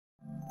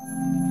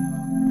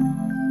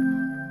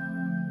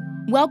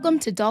Welcome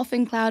to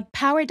Dolphin Cloud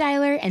Power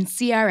Dialer and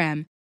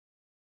CRM.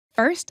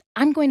 First,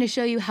 I'm going to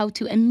show you how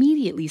to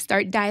immediately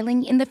start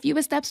dialing in the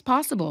fewest steps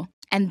possible,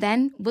 and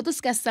then we'll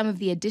discuss some of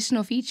the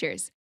additional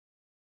features.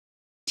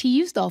 To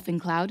use Dolphin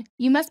Cloud,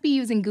 you must be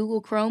using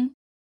Google Chrome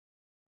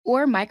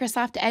or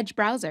Microsoft Edge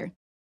browser.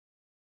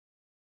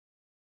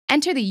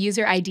 Enter the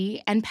user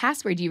ID and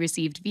password you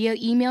received via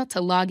email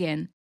to log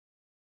in.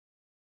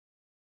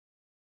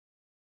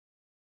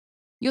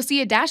 You'll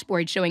see a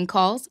dashboard showing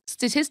calls,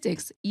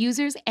 statistics,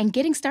 users, and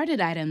getting started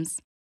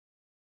items.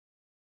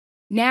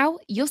 Now,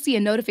 you'll see a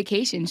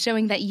notification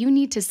showing that you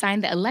need to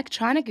sign the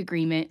electronic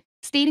agreement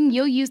stating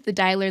you'll use the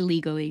dialer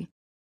legally.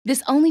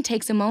 This only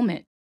takes a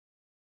moment.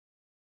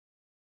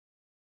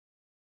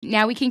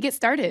 Now we can get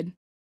started.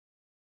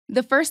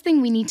 The first thing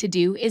we need to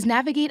do is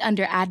navigate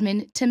under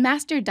Admin to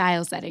Master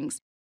Dial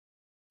Settings,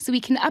 so we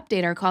can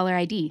update our caller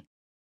ID.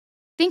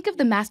 Think of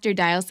the Master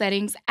Dial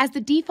Settings as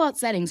the default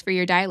settings for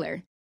your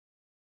dialer.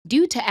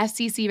 Due to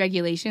FCC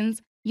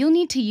regulations, you'll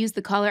need to use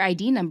the caller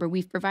ID number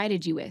we've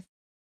provided you with.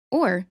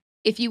 Or,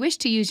 if you wish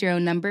to use your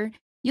own number,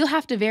 you'll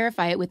have to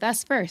verify it with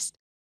us first.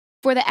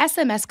 For the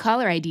SMS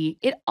caller ID,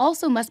 it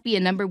also must be a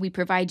number we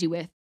provide you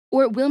with,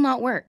 or it will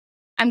not work.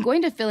 I'm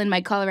going to fill in my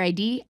caller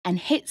ID and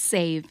hit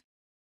Save.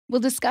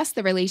 We'll discuss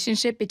the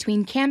relationship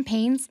between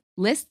campaigns,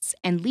 lists,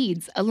 and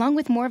leads along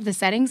with more of the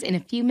settings in a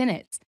few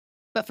minutes.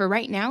 But for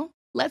right now,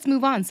 let's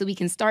move on so we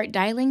can start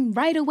dialing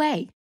right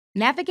away.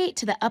 Navigate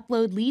to the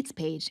Upload Leads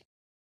page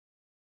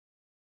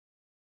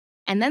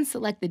and then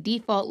select the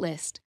default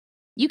list.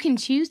 You can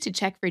choose to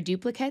check for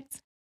duplicates,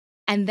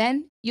 and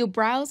then you'll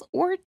browse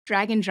or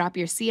drag and drop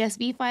your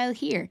CSV file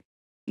here.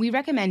 We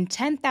recommend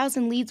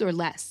 10,000 leads or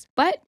less,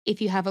 but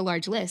if you have a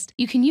large list,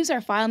 you can use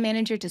our file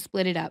manager to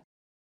split it up.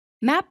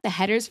 Map the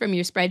headers from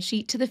your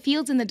spreadsheet to the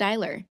fields in the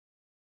dialer.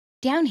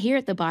 Down here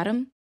at the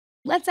bottom,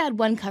 let's add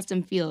one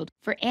custom field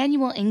for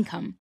annual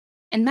income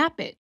and map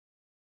it.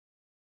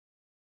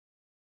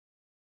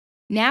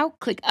 Now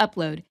click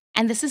Upload,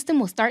 and the system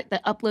will start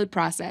the upload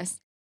process.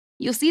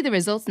 You'll see the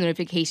results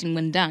notification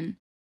when done.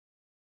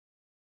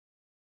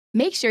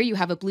 Make sure you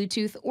have a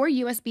Bluetooth or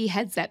USB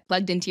headset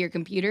plugged into your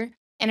computer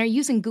and are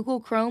using Google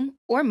Chrome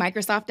or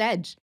Microsoft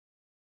Edge.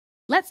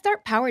 Let's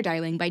start power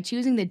dialing by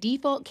choosing the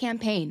default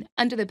campaign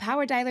under the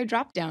Power Dialer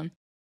dropdown.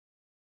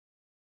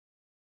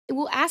 It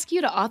will ask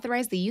you to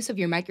authorize the use of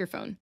your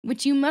microphone,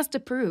 which you must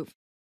approve.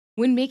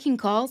 When making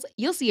calls,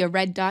 you'll see a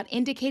red dot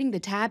indicating the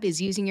tab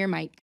is using your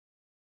mic.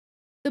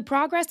 The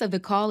progress of the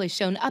call is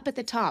shown up at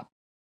the top.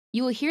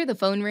 You will hear the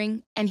phone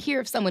ring and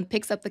hear if someone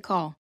picks up the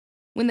call.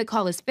 When the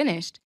call is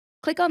finished,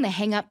 click on the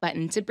Hang Up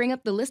button to bring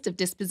up the list of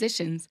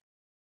dispositions.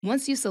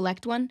 Once you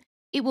select one,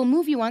 it will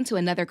move you on to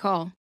another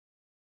call.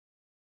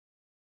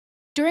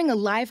 During a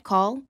live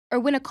call, or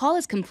when a call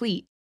is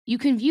complete, you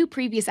can view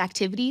previous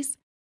activities,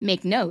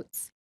 make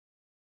notes,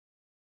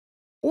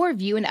 or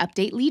view and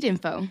update lead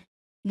info.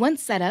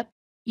 Once set up,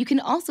 you can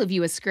also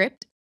view a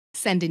script,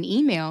 send an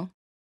email,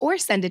 or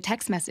send a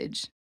text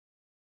message.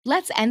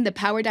 Let's end the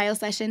power dial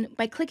session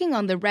by clicking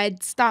on the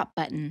red Stop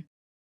button.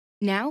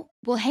 Now,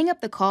 we'll hang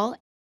up the call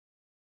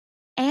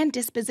and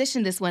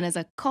disposition this one as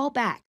a call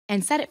back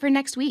and set it for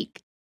next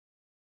week.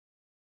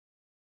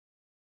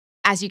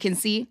 As you can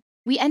see,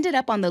 we ended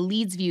up on the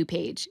Leads View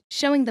page,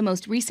 showing the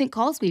most recent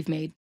calls we've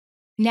made.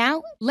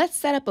 Now, let's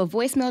set up a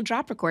voicemail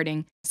drop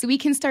recording so we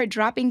can start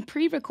dropping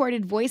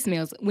pre-recorded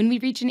voicemails when we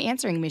reach an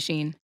answering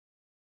machine.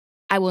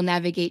 I will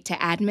navigate to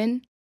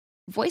Admin,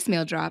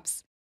 Voicemail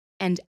Drops,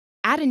 and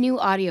add a new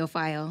audio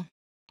file,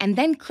 and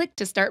then click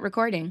to start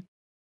recording.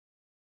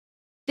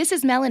 This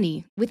is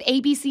Melanie with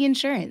ABC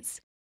Insurance.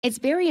 It's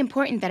very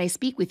important that I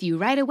speak with you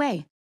right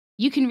away.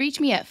 You can reach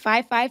me at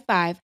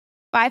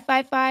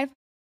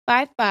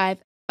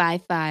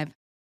 555-555-5555.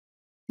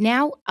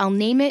 Now I'll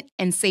name it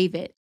and save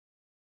it.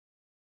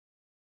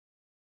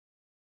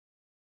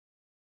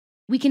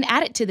 We can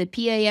add it to the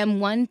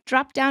PAM1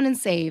 drop-down and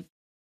save.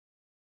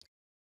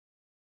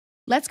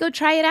 Let's go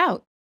try it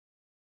out.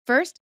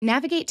 First,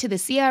 navigate to the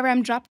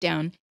CRM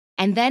dropdown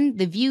and then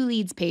the View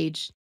Leads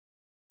page.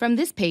 From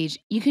this page,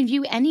 you can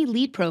view any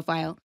lead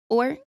profile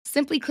or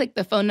simply click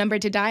the phone number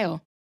to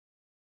dial.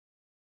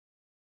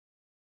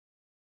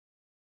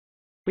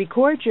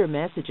 Record your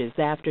messages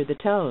after the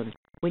tone.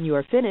 When you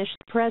are finished,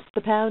 press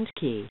the pound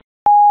key.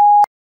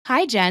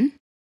 Hi, Jen.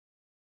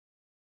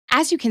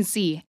 As you can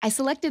see, I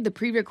selected the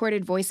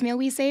pre-recorded voicemail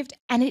we saved,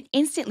 and it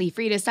instantly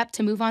freed us up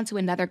to move on to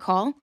another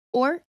call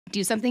or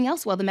do something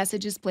else while the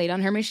message is played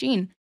on her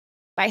machine.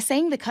 By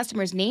saying the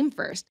customer's name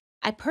first,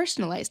 I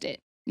personalized it,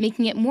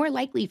 making it more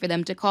likely for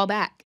them to call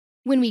back.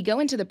 When we go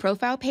into the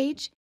profile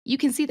page, you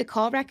can see the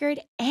call record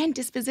and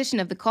disposition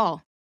of the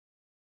call.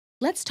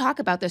 Let's talk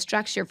about the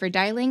structure for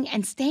dialing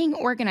and staying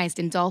organized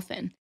in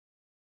Dolphin.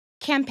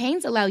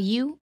 Campaigns allow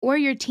you or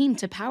your team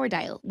to power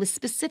dial with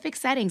specific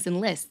settings and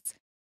lists.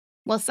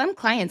 While some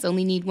clients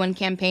only need one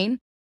campaign,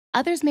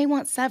 others may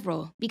want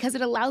several because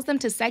it allows them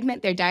to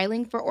segment their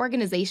dialing for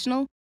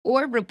organizational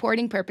or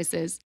reporting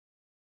purposes.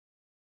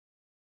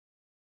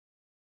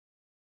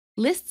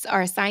 Lists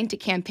are assigned to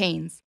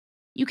campaigns.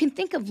 You can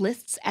think of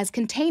lists as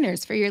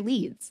containers for your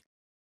leads.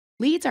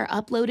 Leads are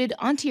uploaded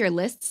onto your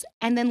lists,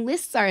 and then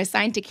lists are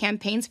assigned to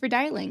campaigns for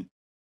dialing.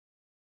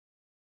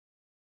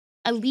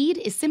 A lead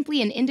is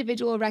simply an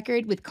individual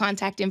record with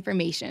contact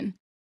information.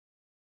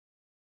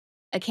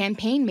 A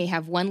campaign may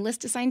have one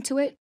list assigned to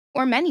it,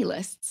 or many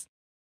lists.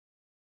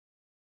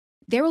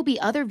 There will be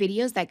other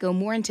videos that go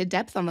more into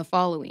depth on the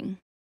following.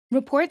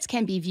 Reports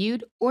can be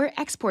viewed or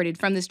exported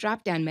from this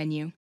drop-down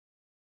menu.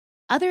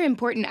 Other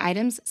important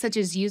items such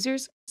as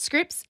users,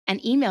 scripts,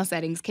 and email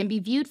settings can be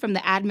viewed from the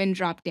admin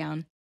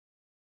drop-down.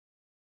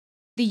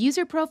 The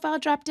user profile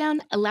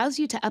drop-down allows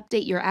you to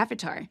update your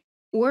avatar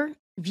or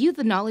view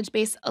the knowledge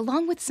base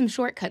along with some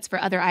shortcuts for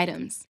other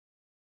items.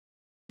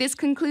 This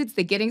concludes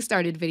the Getting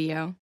Started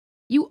video.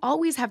 You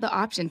always have the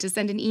option to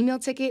send an email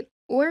ticket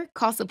or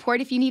call support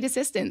if you need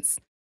assistance.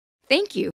 Thank you.